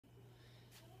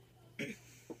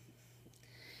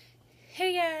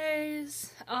Hey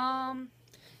guys, I'll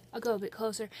go a bit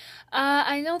closer.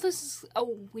 I know this is a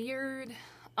weird,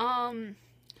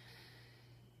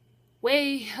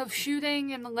 way of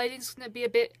shooting and the lighting's gonna be a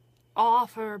bit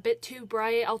off or a bit too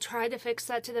bright. I'll try to fix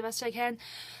that to the best I can.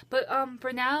 But,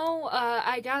 for now,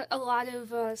 I got a lot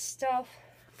of, stuff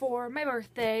for my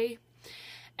birthday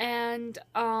and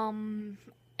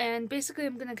basically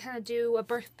I'm gonna kind of do a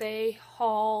birthday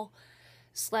haul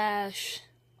slash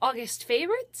August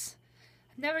favorites.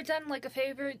 I've never done like a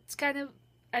favorites kind of.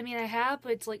 I mean, I have,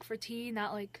 but it's like for tea,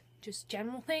 not like just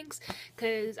general things,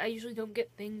 because I usually don't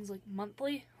get things like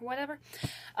monthly or whatever.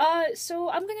 So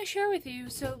I'm gonna share with you.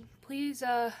 So please,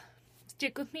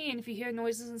 stick with me. And if you hear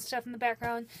noises and stuff in the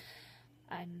background,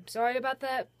 I'm sorry about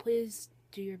that. Please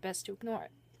do your best to ignore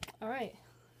it. All right.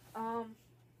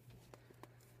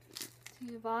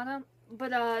 Ivana,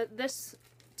 but this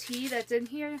tea that's in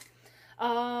here,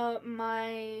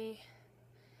 my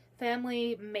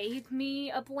family made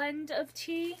me a blend of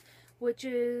tea, which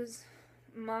is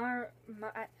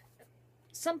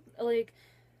some like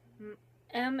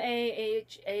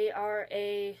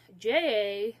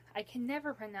Maharaja. I can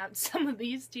never pronounce some of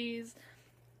these teas.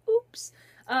 Oops.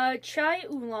 Chai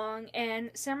oolong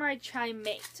and samurai chai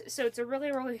mate. So it's a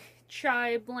really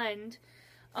chai blend.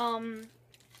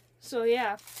 So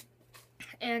yeah,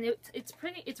 and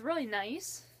it's really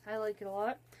nice. I like it a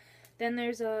lot. Then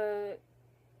there's a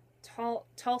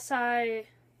Tulsi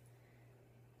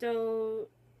dosha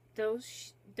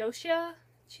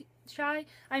chai.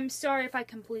 I'm sorry if I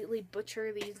completely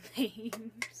butcher these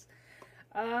names.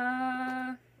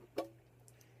 Oh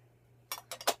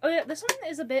yeah, this one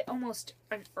is a bit almost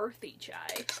an earthy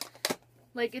chai.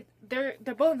 Like they're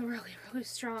both really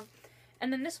strong.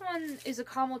 And then this one is a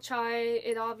caramel chai.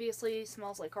 It obviously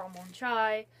smells like caramel and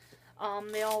chai.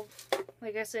 They all,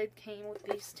 like I said, came with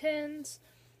these tins.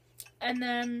 And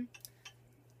then,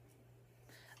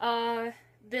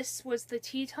 this was the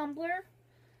tea tumbler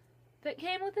that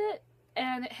came with it.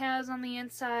 And it has on the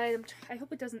inside, I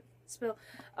hope it doesn't spill,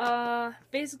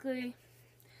 basically,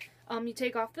 you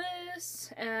take off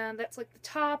this, and that's like the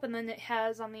top, and then it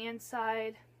has on the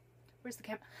inside, where's the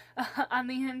camera? On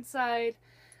the inside,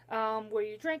 where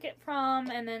you drink it from,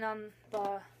 and then on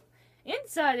the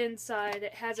inside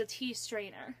it has a tea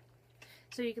strainer.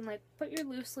 So you can like put your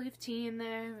loose leaf tea in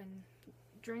there and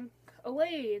drink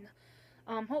away,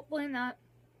 and hopefully not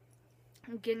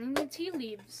getting any tea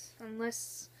leaves,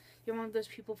 unless you're one of those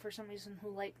people for some reason who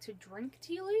like to drink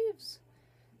tea leaves.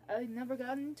 I've never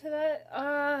gotten into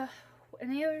that.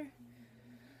 Any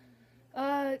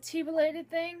other tea related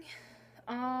thing?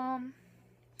 Oh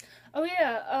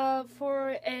yeah,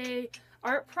 for a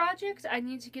art project, I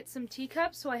need to get some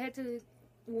teacups, so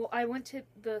I went to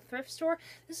the thrift store.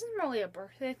 This isn't really a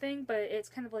birthday thing, but it's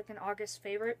kind of like an August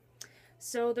favorite.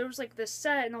 So there was like this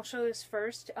set, and I'll show this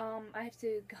first. I have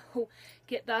to go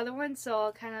get the other one, so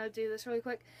I'll kind of do this really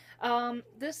quick.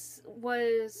 This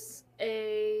was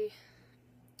I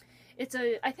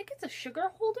think it's a sugar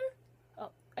holder.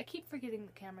 Oh, I keep forgetting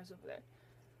the camera's over there.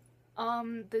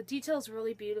 The detail's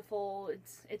really beautiful.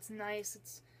 It's nice.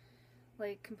 It's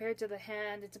like compared to the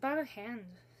hand, it's about a hand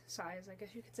size, I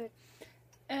guess you could say.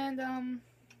 And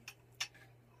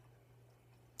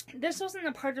this wasn't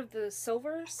a part of the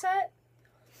silver set,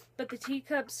 but the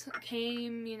teacups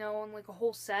came, in like a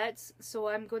whole set. So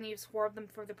I'm going to use 4 of them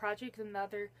for the project, and the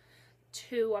other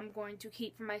 2 I'm going to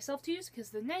keep for myself to use because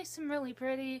they're nice and really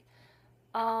pretty.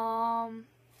 I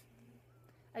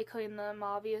cleaned them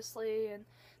obviously, and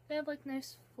they have like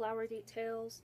nice flower details.